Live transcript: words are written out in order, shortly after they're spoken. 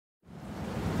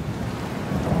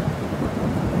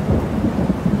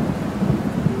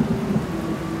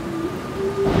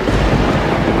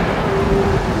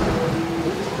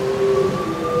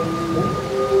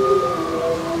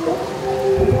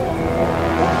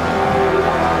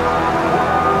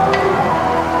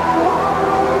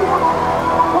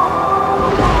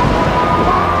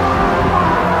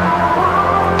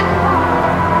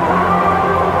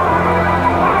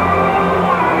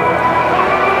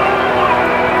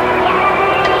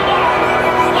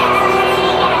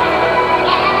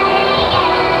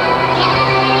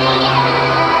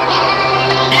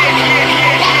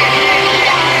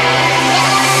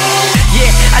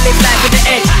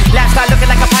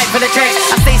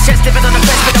chest, living on the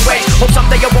best of the way. Hope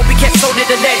someday I won't be kept thrown in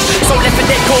the net. So left and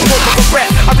then cold warm with a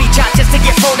breath. I reach out just to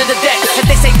get thrown in the deck. And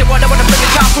this ain't the one I wanna bring a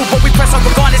child through, but we press on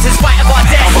regardless in spite of our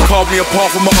death. I'ma carve me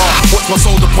apart from my art. Watch my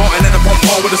soul depart and end up on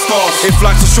par with the stars. If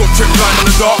life's a short trip, blind in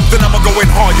the dark, then I'ma go in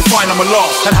hard, you find I'ma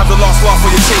last. And have the last laugh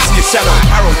while you're chasing your shadow.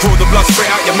 Arrow, draw the blood straight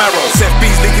out your marrow. Set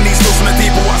bees leaking these thoughts from the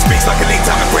deep, but what speaks like a leak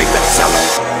time and break that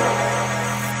shallow.